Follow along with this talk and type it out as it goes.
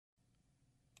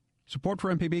Support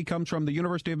for MPB comes from the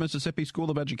University of Mississippi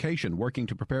School of Education, working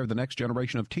to prepare the next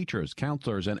generation of teachers,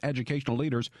 counselors, and educational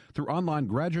leaders through online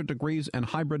graduate degrees and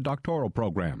hybrid doctoral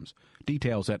programs.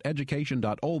 Details at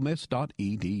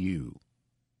education.olemiss.edu.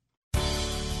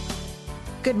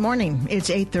 Good morning. It's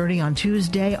 8:30 on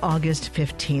Tuesday, August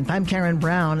 15th. I'm Karen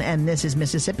Brown, and this is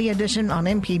Mississippi Edition on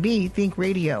MPB Think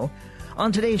Radio. On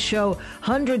today's show,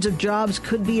 hundreds of jobs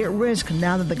could be at risk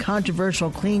now that the controversial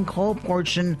clean coal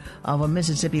portion of a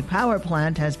Mississippi power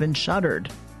plant has been shuttered.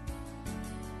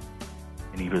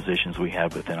 Any positions we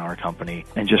have within our company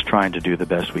and just trying to do the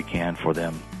best we can for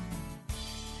them.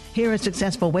 Here, a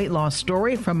successful weight loss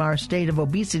story from our State of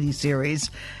Obesity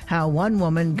series, how one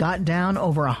woman got down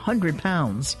over 100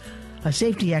 pounds. A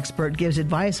safety expert gives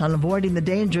advice on avoiding the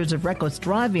dangers of reckless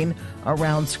driving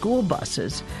around school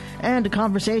buses. And a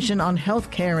conversation on health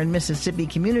care in Mississippi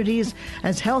communities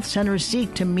as health centers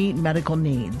seek to meet medical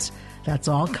needs. That's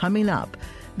all coming up.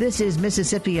 This is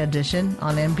Mississippi Edition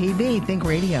on MPB Think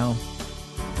Radio.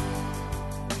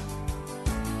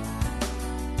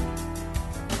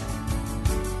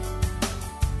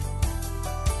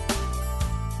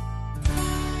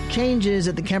 Changes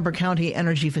at the Kemper County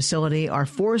Energy Facility are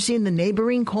forcing the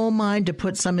neighboring coal mine to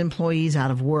put some employees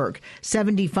out of work.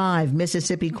 75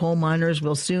 Mississippi coal miners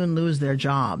will soon lose their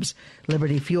jobs.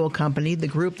 Liberty Fuel Company, the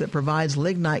group that provides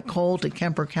lignite coal to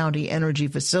Kemper County Energy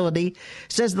Facility,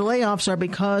 says the layoffs are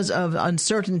because of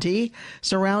uncertainty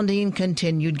surrounding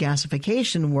continued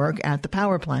gasification work at the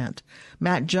power plant.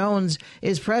 Matt Jones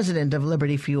is president of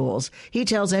Liberty Fuels. He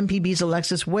tells MPB's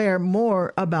Alexis Ware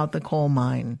more about the coal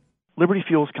mine. Liberty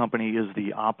Fuels Company is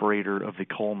the operator of the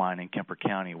coal mine in Kemper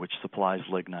County, which supplies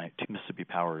lignite to Mississippi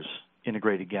Power's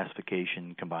integrated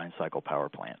gasification combined cycle power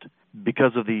plant.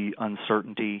 Because of the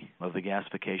uncertainty of the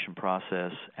gasification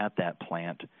process at that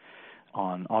plant,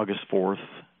 on August 4th,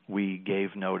 we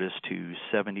gave notice to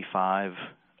 75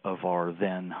 of our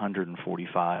then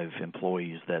 145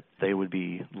 employees that they would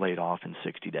be laid off in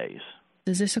 60 days.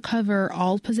 Does this cover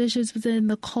all positions within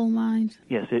the coal mines?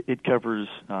 Yes, it covers.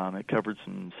 It covered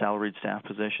some salaried staff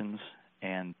positions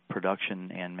and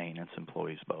production and maintenance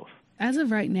employees both. As of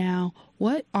right now,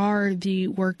 what are the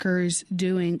workers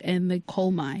doing in the coal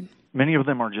mine? Many of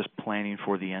them are just planning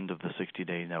for the end of the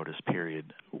 60-day notice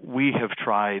period. We have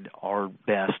tried our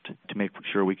best to make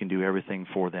sure we can do everything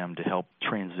for them to help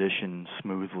transition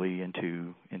smoothly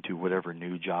into whatever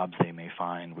new jobs they may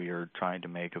find. We are trying to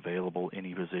make available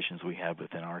any positions we have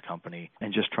within our company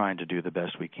and just trying to do the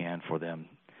best we can for them.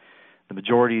 The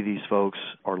majority of these folks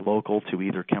are local to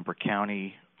either Kemper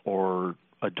County or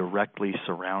a directly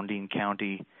surrounding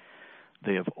county.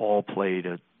 They have all played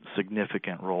a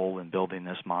significant role in building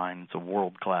this mine. It's a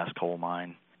world-class coal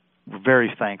mine. We're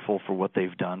very thankful for what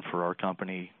they've done for our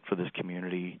company, for this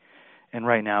community. And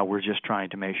right now we're just trying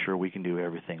to make sure we can do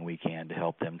everything we can to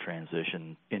help them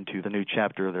transition into the new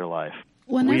chapter of their life.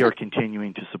 We are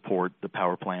continuing to support the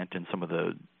power plant and some of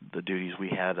the duties we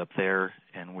had up there,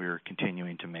 and we're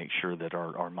continuing to make sure that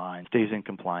our mine stays in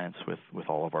compliance with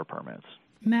all of our permits.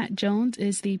 Matt Jones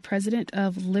is the president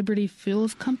of Liberty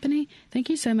Fuels Company. Thank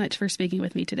you so much for speaking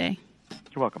with me today.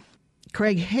 You're welcome.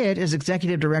 Craig Hitt is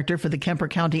executive director for the Kemper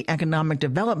County Economic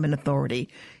Development Authority.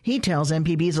 He tells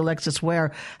MPB's Alexis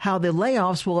Ware how the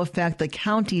layoffs will affect the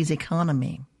county's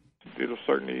economy. It'll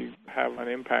certainly have an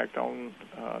impact on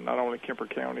not only Kemper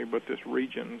County but this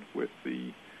region with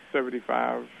the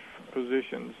 75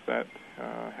 positions that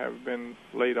have been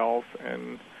laid off.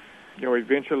 And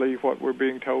eventually what we're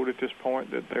being told at this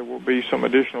point that there will be some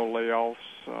additional layoffs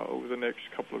over the next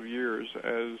couple of years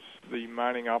as the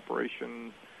mining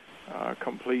operation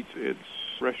completes its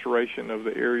restoration of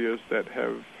the areas that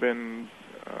have been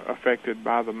affected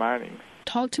by the mining.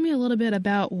 Talk to me a little bit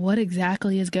about what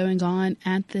exactly is going on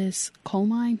at this coal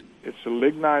mine. It's a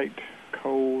lignite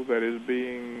coal that is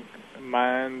being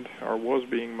mined or was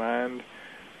being mined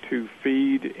to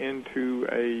feed into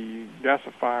a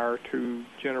gasifier to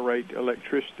generate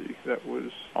electricity that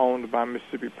was owned by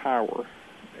Mississippi Power.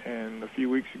 And a few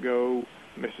weeks ago,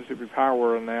 Mississippi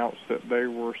Power announced that they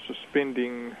were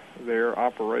suspending their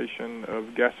operation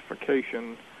of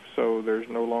gasification, so there's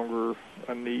no longer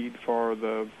a need for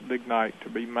the lignite to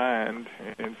be mined.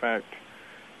 In fact,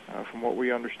 from what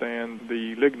we understand,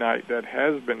 the lignite that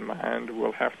has been mined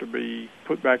will have to be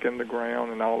put back in the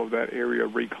ground and all of that area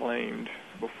reclaimed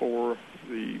before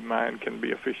the mine can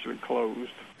be officially closed.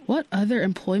 What other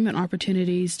employment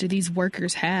opportunities do these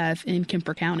workers have in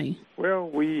Kemper County? Well,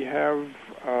 we have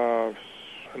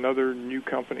another new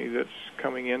company that's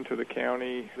coming into the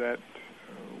county that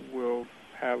will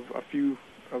have a few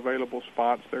available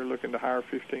spots. They're looking to hire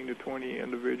 15 to 20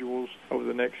 individuals over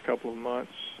the next couple of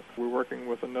months. We're working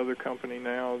with another company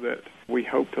now that we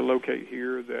hope to locate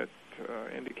here that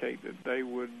indicate that they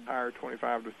would hire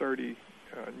 25 to 30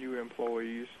 new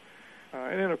employees.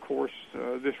 And then, of course,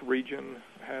 this region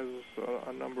has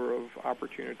a number of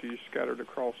opportunities scattered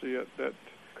across it that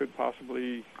could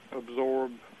possibly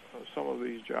absorb some of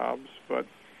these jobs. But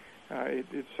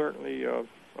it's certainly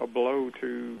a blow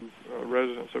to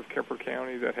residents of Kemper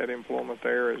County that had employment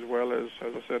there, as well as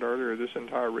I said earlier, this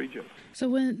entire region. So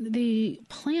when the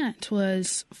plant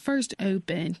was first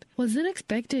opened, was it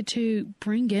expected to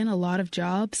bring in a lot of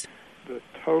jobs? The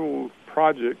total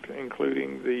project,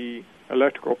 including the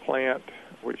electrical plant,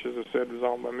 which, as I said, was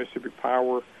owned by Mississippi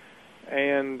Power,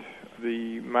 and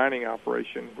the mining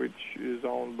operation, which is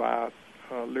owned by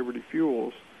Liberty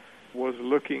Fuels, was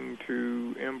looking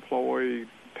to employ,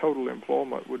 total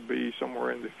employment would be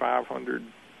somewhere in the 500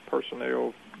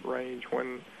 personnel range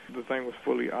when the thing was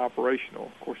fully operational.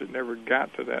 Of course, it never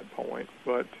got to that point,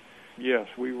 but yes,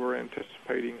 we were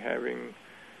anticipating having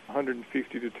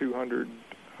 150 to 200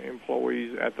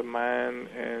 employees at the mine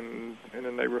and in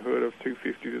the neighborhood of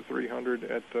 250 to 300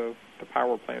 at the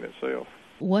power plant itself.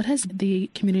 What has the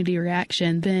community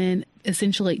reaction been?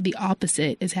 Essentially, the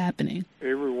opposite is happening.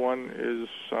 Everyone is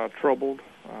troubled,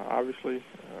 obviously.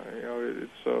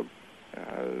 It's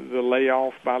the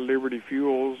layoff by Liberty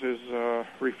Fuels is a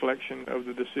reflection of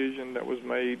the decision that was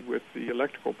made with the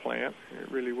electrical plant.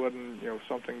 It really wasn't,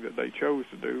 something that they chose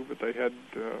to do, but they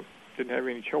didn't have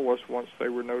any choice once they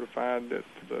were notified that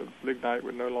the lignite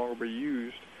would no longer be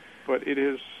used. But it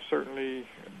has certainly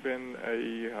been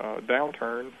a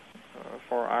downturn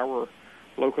for our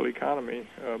local economy,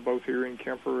 both here in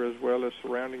Kemper as well as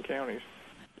surrounding counties.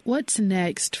 What's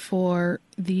next for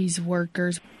these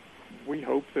workers? We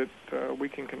hope that we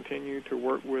can continue to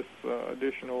work with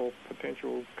additional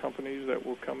potential companies that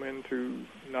will come into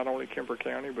not only Kemper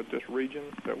County but this region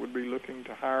that would be looking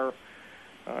to hire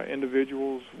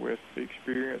individuals with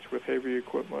experience with heavy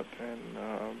equipment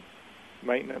and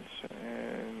maintenance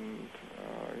and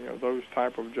those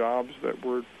type of jobs that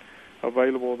were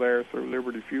available there through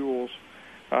Liberty Fuels,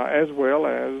 as well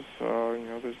as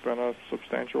there's been a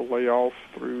substantial layoff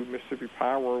through Mississippi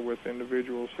Power with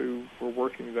individuals who were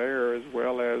working there, as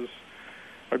well as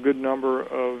a good number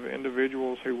of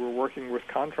individuals who were working with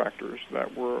contractors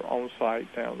that were on site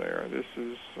down there. This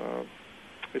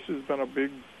has been a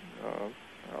big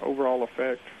overall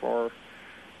effect for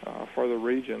the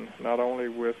region, not only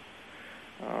with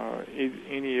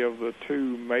any of the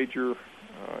two major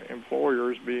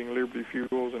employers being Liberty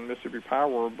Fuels and Mississippi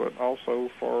Power, but also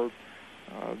for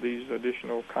these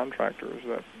additional contractors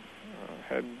that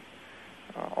had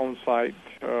on-site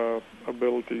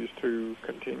abilities to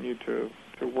continue to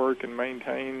work and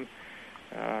maintain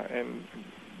and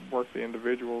work the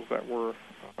individuals that were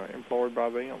employed by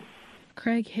them.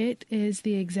 Craig Hitt is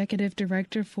the Executive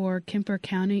Director for Kemper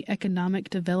County Economic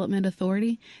Development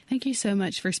Authority. Thank you so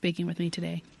much for speaking with me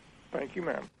today. Thank you,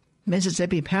 ma'am.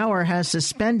 Mississippi Power has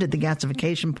suspended the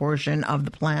gasification portion of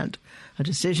the plant. A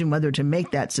decision whether to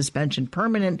make that suspension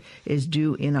permanent is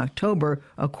due in October,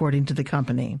 according to the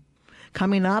company.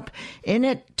 Coming up, In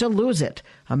It to Lose It,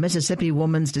 a Mississippi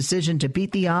woman's decision to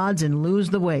beat the odds and lose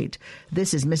the weight.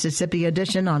 This is Mississippi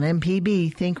Edition on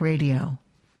MPB Think Radio.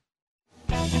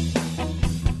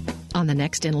 On the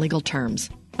next In Legal Terms,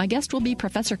 my guest will be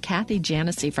Professor Kathy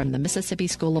Janesy from the Mississippi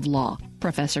School of Law.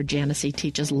 Professor Janesy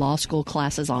teaches law school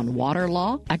classes on water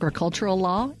law, agricultural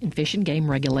law, and fish and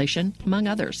game regulation, among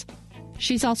others.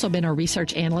 She's also been a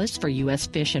research analyst for U.S.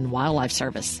 Fish and Wildlife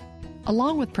Service.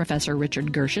 Along with Professor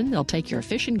Richard Gershon, they'll take your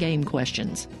fish and game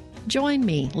questions. Join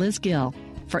me, Liz Gill,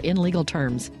 for In Legal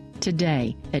Terms,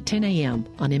 today at 10 a.m.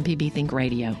 on MPB Think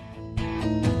Radio.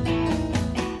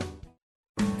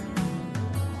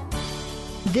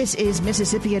 This is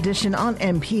Mississippi Edition on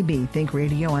MPB Think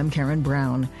Radio. I'm Karen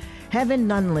Brown. Heaven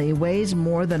Nunley weighs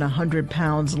more than 100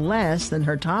 pounds less than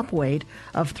her top weight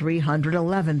of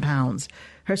 311 pounds.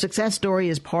 Her success story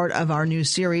is part of our new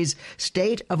series,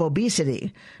 State of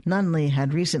Obesity. Nunley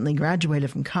had recently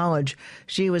graduated from college.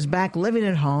 She was back living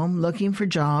at home, looking for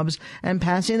jobs, and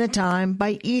passing the time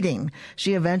by eating.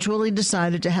 She eventually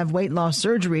decided to have weight loss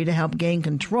surgery to help gain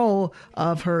control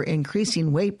of her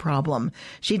increasing weight problem.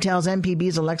 She tells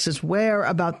MPB's Alexis Ware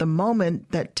about the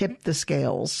moment that tipped the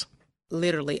scales.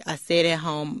 Literally, I sat at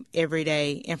home every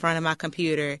day in front of my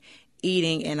computer,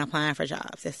 eating and applying for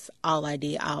jobs. That's all I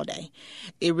did all day.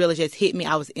 It really just hit me.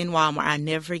 I was in Walmart. I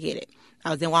never forget it.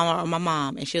 I was in Walmart with my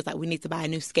mom, and she was like, we need to buy a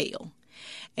new scale.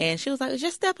 And she was like,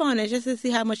 just step on it just to see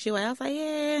how much you weigh. I was like,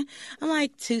 yeah, I'm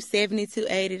like 270,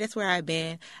 280. That's where I've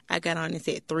been. I got on and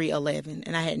said 311,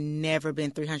 and I had never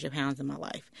been 300 pounds in my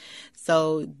life.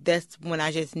 So that's when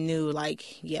I just knew,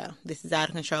 like, yeah, this is out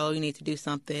of control. You need to do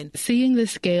something. Seeing the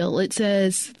scale, it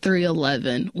says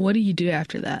 311. What do you do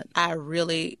after that? I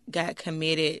really got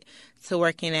committed to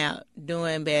working out,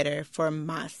 doing better for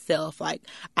myself. Like,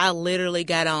 I literally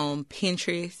got on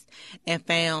Pinterest and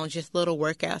found just little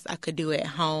workouts I could do at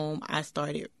home. I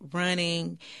started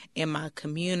running in my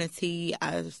community.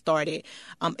 I started,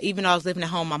 even though I was living at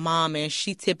home with my mom and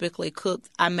she typically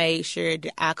cooked, I made sure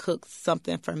that I cooked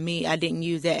something for me. I didn't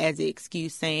use that as an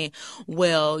excuse saying,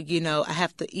 well, you know, I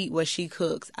have to eat what she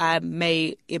cooks. I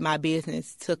made it my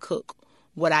business to cook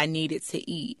what I needed to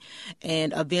eat.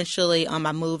 And eventually I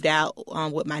moved out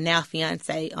with my now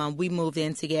fiance. We moved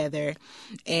in together,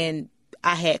 and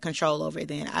I had control over it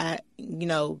then.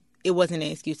 It wasn't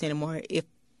an excuse anymore. If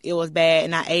it was bad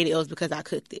and I ate it, it was because I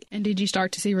cooked it. And did you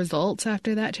start to see results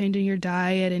after that, changing your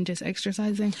diet and just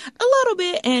exercising? A little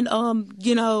bit. And,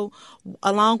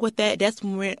 along with that, that's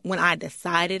when I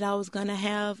decided I was going to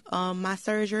have my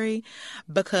surgery,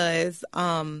 because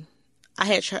I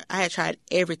had tried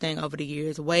everything over the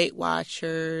years, Weight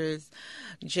Watchers,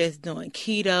 just doing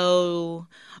keto,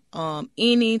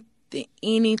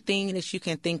 anything that you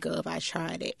can think of, I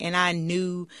tried it. And I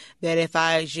knew that if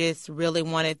I just really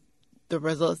wanted the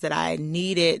results that I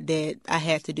needed, that I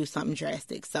had to do something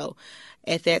drastic. So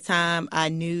at that time, I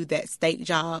knew that state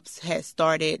jobs had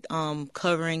started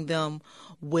covering them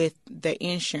with the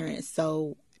insurance.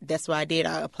 So that's what I did.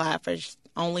 I applied for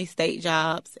only state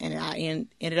jobs, and I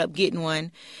ended up getting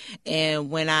one.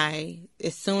 And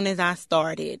as soon as I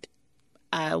started,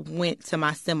 I went to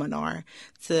my seminar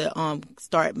to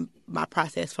start my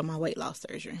process for my weight loss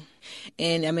surgery.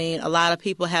 And I mean, a lot of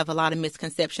people have a lot of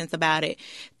misconceptions about it,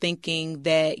 thinking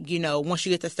that, once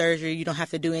you get the surgery, you don't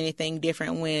have to do anything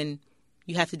different, when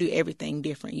you have to do everything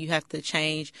different. You have to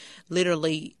change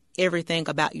literally everything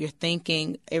about your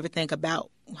thinking, everything about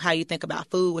how you think about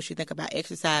food, what you think about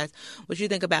exercise, what you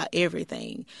think about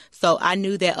everything. So I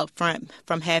knew that up front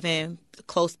from having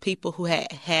close people who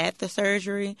had the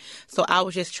surgery. So I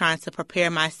was just trying to prepare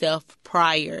myself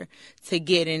prior to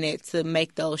getting it, to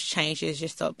make those changes,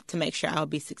 just to make sure I would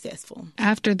be successful.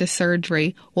 After the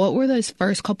surgery, what were those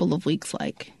first couple of weeks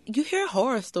like? You hear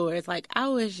horror stories. Like, I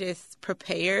was just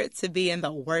prepared to be in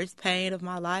the worst pain of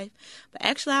my life. But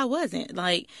actually, I wasn't.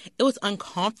 Like, it was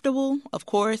uncomfortable, of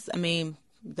course. I mean,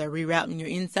 they're rerouting your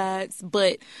insides.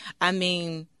 But, I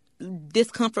mean,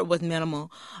 discomfort was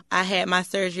minimal. I had my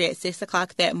surgery at 6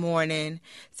 o'clock that morning.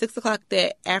 6 o'clock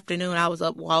that afternoon, I was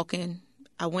up walking.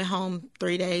 I went home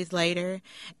 3 days later,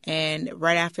 and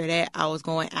right after that, I was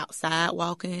going outside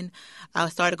walking. I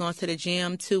started going to the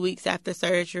gym 2 weeks after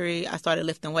surgery. I started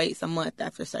lifting weights a month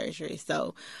after surgery.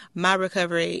 So my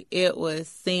recovery, it was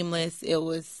seamless. It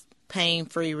was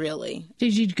pain-free, really.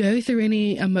 Did you go through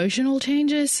any emotional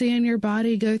changes, seeing your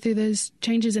body go through those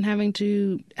changes and having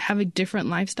to have a different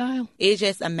lifestyle? It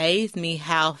just amazed me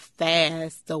how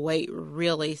fast the weight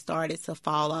really started to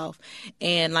fall off.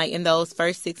 And like in those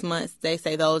first 6 months, they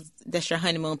say that's your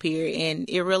honeymoon period. And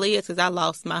it really is, because I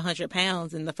lost my 100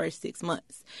 pounds in the first 6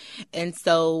 months. And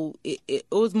so it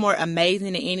was more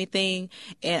amazing than anything.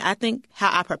 And I think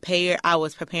how I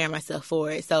was preparing myself for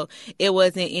it. So it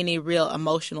wasn't any real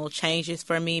emotional changes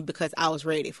for me, because I was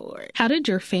ready for it. How did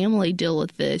your family deal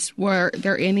with this? Were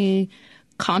there any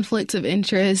conflicts of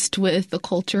interest with the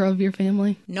culture of your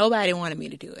family? Nobody wanted me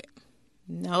to do it.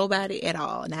 Nobody at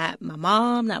all. Not my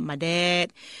mom, not my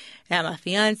dad, not my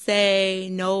fiance.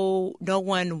 No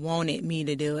one wanted me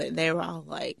to do it. They were all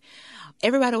like,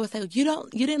 everybody would say, you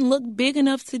didn't look big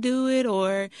enough to do it,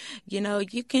 or,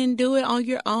 you can do it on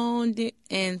your own,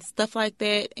 and stuff like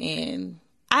that. And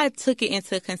I took it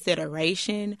into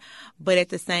consideration, but at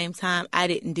the same time, I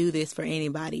didn't do this for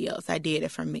anybody else. I did it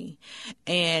for me.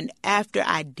 And after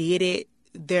I did it,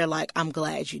 they're like, I'm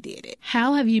glad you did it.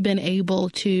 How have you been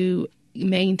able to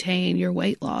maintain your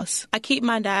weight loss? I keep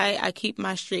my diet. I keep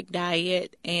my strict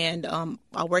diet, and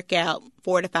I work out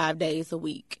 4 to 5 days a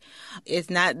week. It's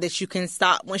not that you can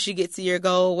stop once you get to your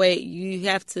goal weight. You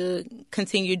have to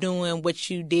continue doing what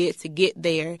you did to get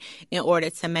there in order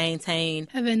to maintain.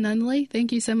 Heaven Nunley,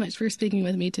 thank you so much for speaking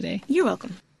with me today. You're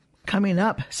welcome. Coming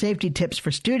up, safety tips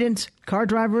for students, car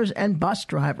drivers, and bus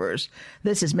drivers.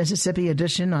 This is Mississippi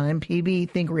Edition on MPB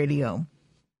Think Radio.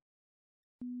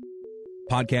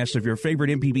 Podcasts of your favorite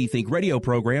MPB Think Radio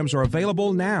programs are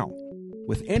available now.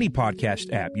 With any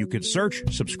podcast app, you can search,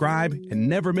 subscribe, and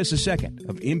never miss a second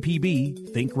of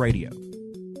MPB Think Radio.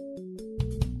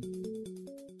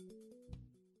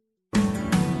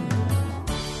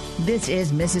 This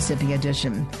is Mississippi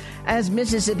Edition. As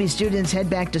Mississippi students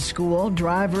head back to school,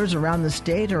 drivers around the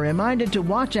state are reminded to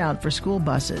watch out for school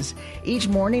buses. Each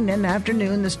morning and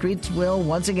afternoon, the streets will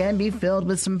once again be filled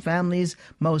with some families'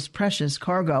 most precious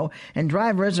cargo, and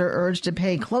drivers are urged to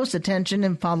pay close attention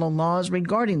and follow laws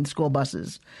regarding school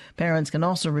buses. Parents can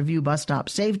also review bus stop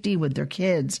safety with their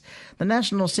kids. The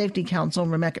National Safety Council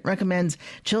recommends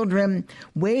children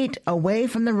wait away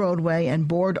from the roadway and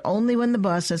board only when the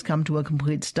bus has come to a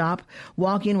complete stop,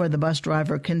 walking where the bus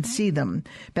driver can see them.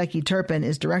 Becky Turpin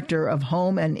is Director of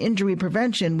Home and Injury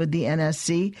Prevention with the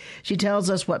NSC. She tells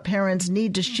us what parents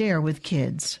need to share with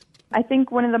kids. I think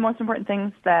one of the most important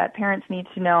things that parents need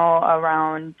to know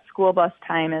around school bus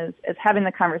time is having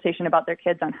the conversation about their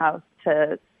kids on how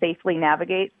to safely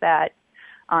navigate that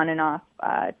on and off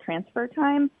transfer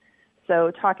time.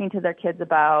 So talking to their kids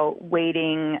about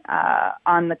waiting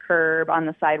on the curb, on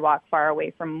the sidewalk, far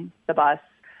away from the bus,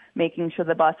 making sure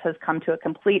the bus has come to a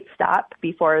complete stop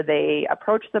before they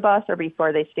approach the bus or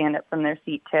before they stand up from their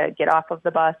seat to get off of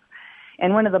the bus.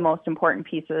 And one of the most important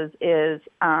pieces is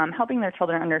helping their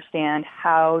children understand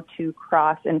how to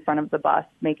cross in front of the bus,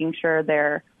 making sure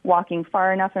they're walking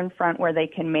far enough in front where they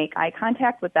can make eye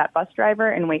contact with that bus driver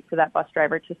and wait for that bus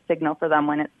driver to signal for them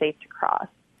when it's safe to cross.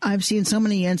 I've seen so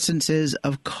many instances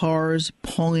of cars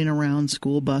pulling around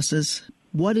school buses.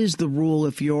 What is the rule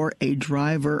if you're a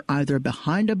driver either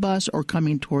behind a bus or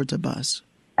coming towards a bus?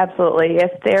 Absolutely.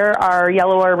 If there are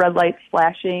yellow or red lights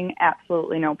flashing,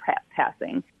 absolutely no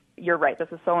passing. You're right. This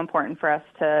is so important for us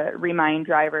to remind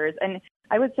drivers. And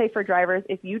I would say for drivers,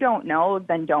 if you don't know,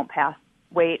 then don't pass.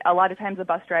 Wait. A lot of times a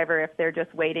bus driver, if they're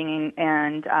just waiting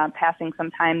and passing some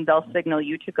time, they'll signal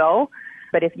you to go.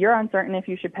 But if you're uncertain if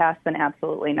you should pass, then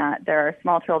absolutely not. There are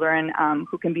small children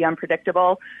who can be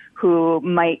unpredictable, who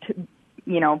might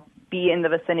be in the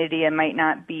vicinity and might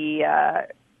not be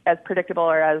as predictable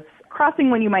or as crossing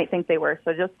when you might think they were.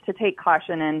 So just to take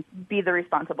caution and be the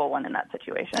responsible one in that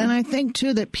situation. And I think,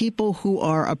 too, that people who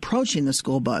are approaching the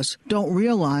school bus don't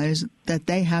realize that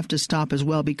they have to stop as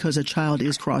well because a child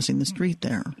is crossing the street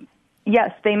there.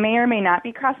 Yes, they may or may not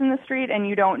be crossing the street, and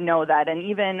you don't know that. And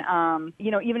even,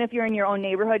 even if you're in your own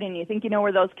neighborhood and you think you know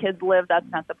where those kids live, that's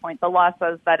not the point. The law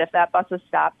says that if that bus is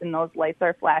stopped and those lights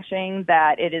are flashing,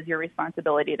 that it is your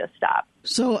responsibility to stop.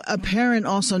 So a parent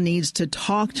also needs to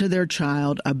talk to their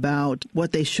child about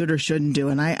what they should or shouldn't do.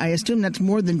 And I assume that's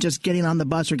more than just getting on the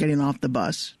bus or getting off the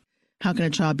bus. How can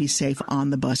a child be safe on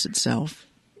the bus itself?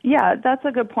 Yeah, that's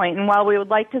a good point. And while we would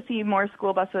like to see more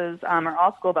school buses or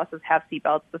all school buses have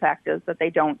seatbelts, the fact is that they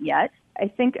don't yet. I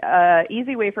think an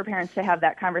easy way for parents to have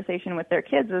that conversation with their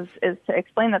kids is to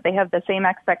explain that they have the same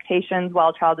expectations while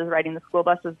a child is riding the school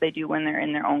bus as they do when they're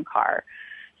in their own car.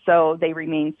 So they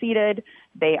remain seated.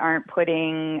 They aren't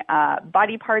putting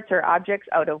body parts or objects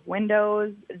out of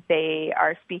windows. They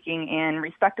are speaking in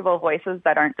respectable voices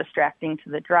that aren't distracting to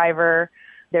the driver.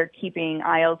 They're keeping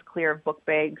aisles clear of book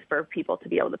bags for people to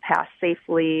be able to pass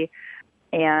safely,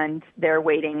 and they're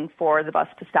waiting for the bus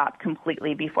to stop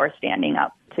completely before standing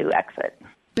up to exit.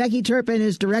 Becky Turpin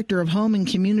is Director of Home and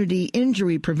Community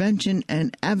Injury Prevention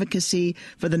and Advocacy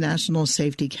for the National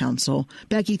Safety Council.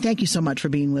 Becky, thank you so much for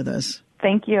being with us.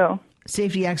 Thank you.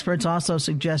 Safety experts also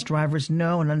suggest drivers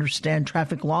know and understand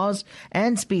traffic laws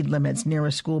and speed limits near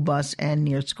a school bus and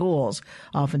near schools.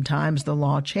 Oftentimes, the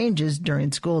law changes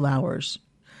during school hours.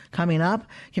 Coming up,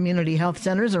 community health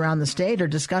centers around the state are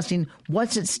discussing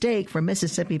what's at stake for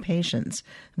Mississippi patients.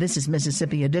 This is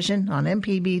Mississippi Edition on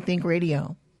MPB Think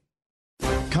Radio.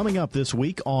 Coming up this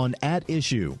week on At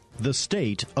Issue, the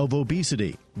state of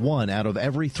obesity. 1 out of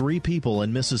every 3 people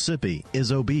in Mississippi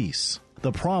is obese.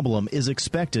 The problem is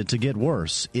expected to get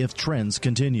worse if trends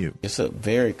continue. It's a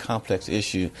very complex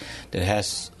issue that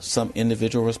has some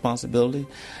individual responsibility,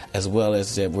 as well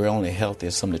as that we're only healthy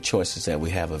as some of the choices that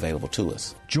we have available to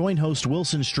us. Join host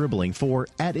Wilson Stribling for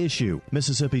At Issue,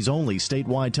 Mississippi's only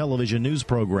statewide television news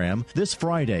program, this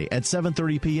Friday at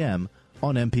 7:30 p.m.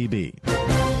 on MPB.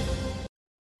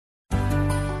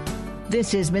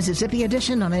 This is Mississippi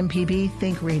Edition on MPB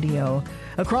Think Radio.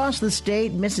 Across the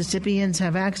state, Mississippians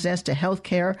have access to health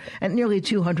care at nearly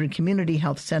 200 community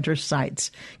health center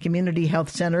sites. Community health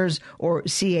centers, or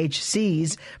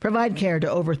CHCs, provide care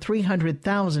to over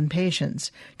 300,000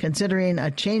 patients. Considering a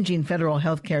changing federal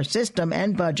health care system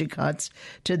and budget cuts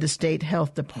to the state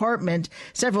health department,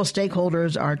 several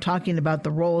stakeholders are talking about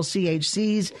the role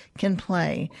CHCs can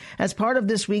play. As part of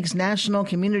this week's National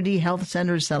Community Health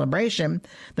Centers celebration,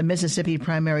 the Mississippi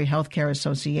Primary Health Care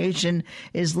Association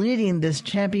is leading this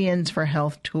MPB's Champions for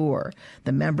Health Tour.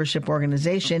 The membership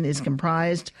organization is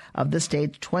comprised of the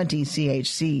state's 20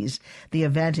 CHCs. The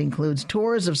event includes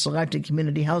tours of selected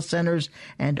community health centers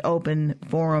and open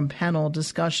forum panel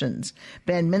discussions.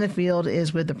 Ben Minifield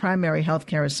is with the Primary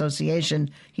Healthcare Association.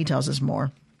 He tells us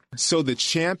more. So the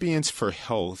Champions for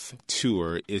Health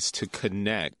Tour is to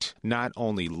connect not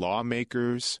only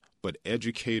lawmakers, but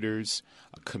educators,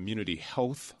 community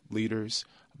health leaders,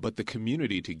 but the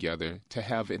community together to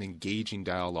have an engaging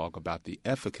dialogue about the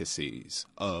efficacies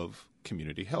of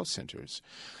community health centers.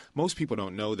 Most people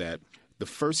don't know that the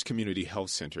first community health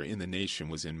center in the nation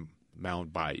was in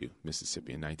Mound Bayou,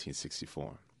 Mississippi in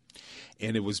 1964.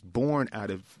 And it was born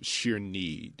out of sheer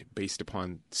need based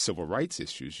upon civil rights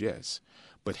issues, yes.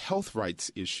 But health rights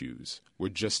issues were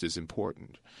just as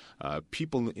important.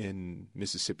 People in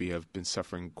Mississippi have been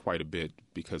suffering quite a bit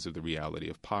because of the reality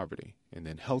of poverty. And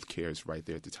then health care is right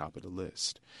there at the top of the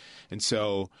list. And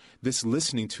so this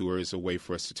listening tour is a way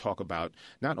for us to talk about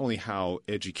not only how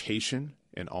education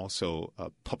and also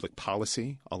public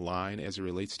policy align as it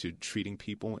relates to treating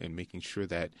people and making sure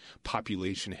that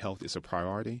population health is a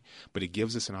priority, but it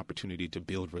gives us an opportunity to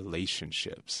build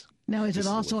relationships. Now, is it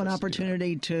also an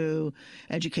opportunity to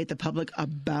educate the public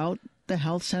about the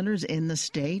health centers in the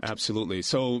state? Absolutely.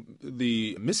 So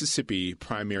the Mississippi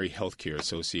Primary Healthcare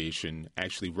Association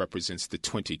actually represents the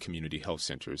 20 community health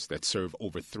centers that serve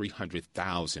over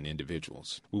 300,000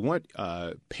 individuals. We want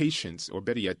patients, or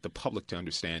better yet, the public, to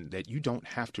understand that you don't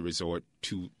have to resort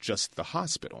to just the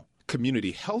hospital.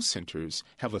 Community health centers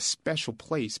have a special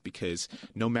place because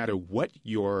no matter what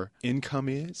your income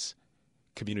is,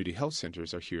 community health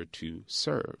centers are here to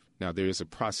serve. Now, there is a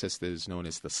process that is known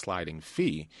as the sliding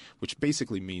fee, which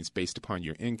basically means based upon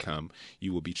your income,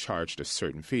 you will be charged a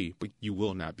certain fee, but you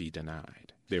will not be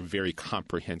denied. They're very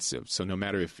comprehensive. So no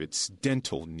matter if it's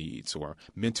dental needs or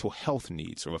mental health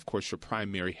needs or, of course, your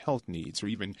primary health needs or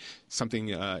even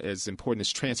something as important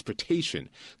as transportation,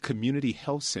 community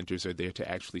health centers are there to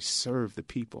actually serve the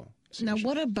people. Now,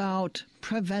 what about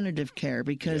preventative care?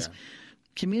 Because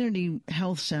community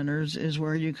health centers is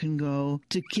where you can go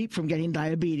to keep from getting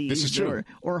diabetes this is true.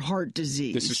 Or heart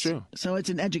disease. This is true. So it's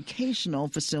an educational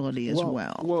facility as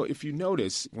well. Well, if you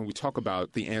notice, when we talk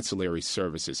about the ancillary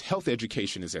services, health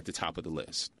education is at the top of the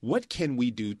list. What can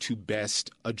we do to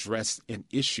best address an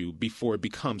issue before it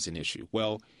becomes an issue?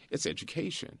 Well, it's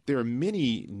education. There are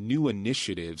many new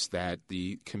initiatives that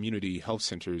the community health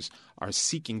centers are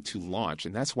seeking to launch,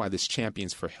 and that's why this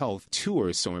Champions for Health tour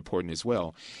is so important as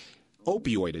well.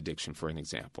 Opioid addiction, for an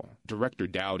example. Director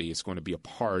Dowdy is going to be a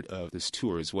part of this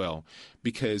tour as well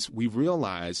because we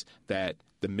realize that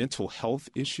the mental health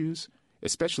issues,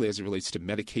 especially as it relates to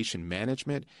medication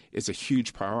management, is a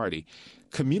huge priority.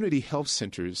 Community health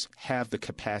centers have the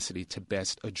capacity to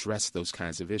best address those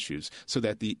kinds of issues so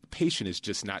that the patient is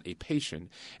just not a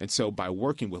patient. And so by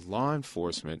working with law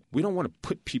enforcement, we don't want to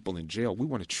put people in jail. We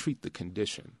want to treat the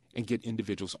condition and get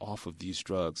individuals off of these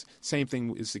drugs. Same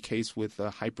thing is the case with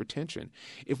hypertension.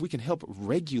 If we can help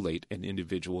regulate an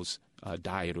individual's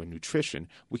diet or nutrition,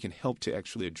 we can help to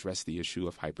actually address the issue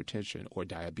of hypertension or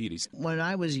diabetes. When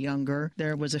I was younger,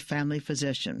 there was a family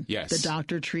physician. Yes. The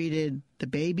doctor treated the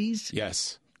babies.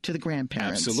 Yes. To the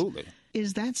grandparents. Absolutely.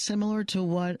 Is that similar to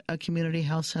what a community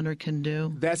health center can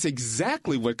do? That's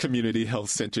exactly what community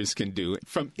health centers can do,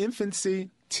 from infancy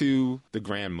to the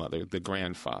grandmother, the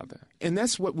grandfather. And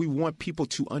that's what we want people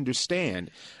to understand.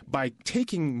 By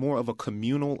taking more of a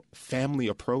communal family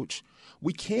approach,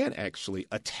 we can actually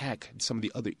attack some of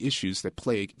the other issues that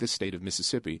plague the state of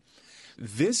Mississippi.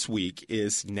 This week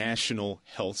is National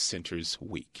Health Centers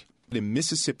Week. In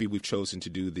Mississippi, we've chosen to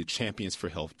do the Champions for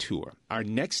Health Tour. Our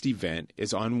next event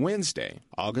is on Wednesday,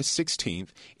 August 16th,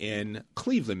 in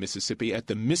Cleveland, Mississippi, at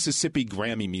the Mississippi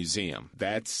Grammy Museum.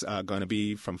 That's going to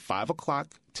be from 5 o'clock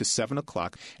to 7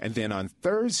 o'clock. And then on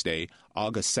Thursday,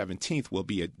 August 17th, we'll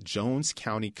be at Jones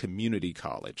County Community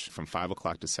College from 5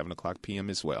 o'clock to 7 o'clock p.m.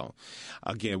 as well.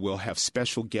 Again, we'll have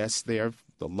special guests there.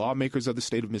 The lawmakers of the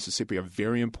state of Mississippi are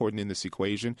very important in this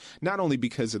equation, not only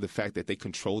because of the fact that they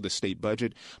control the state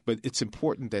budget, but it's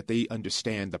important that they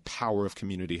understand the power of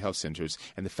community health centers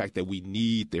and the fact that we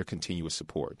need their continuous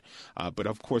support. But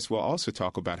of course, we'll also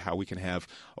talk about how we can have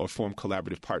or form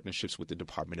collaborative partnerships with the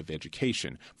Department of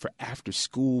Education for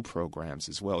after-school programs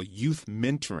as well, youth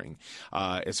mentoring,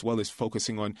 as well as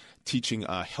focusing on teaching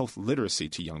health literacy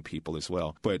to young people as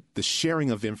well. But the sharing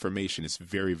of information is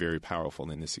very, very powerful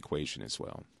in this equation as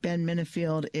well. Ben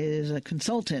Minifield is a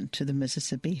consultant to the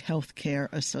Mississippi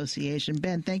Healthcare Association.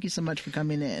 Ben, thank you so much for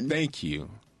coming in. Thank you.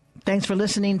 Thanks for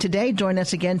listening today. Join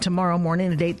us again tomorrow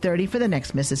morning at 8:30 for the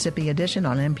next Mississippi edition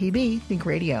on MPB Think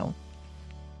Radio.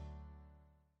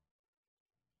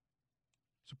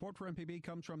 Support for MPB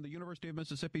comes from the University of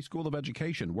Mississippi School of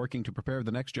Education, working to prepare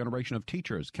the next generation of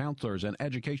teachers, counselors, and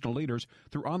educational leaders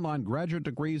through online graduate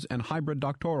degrees and hybrid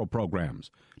doctoral programs.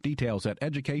 Details at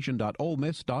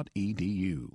education.olemiss.edu.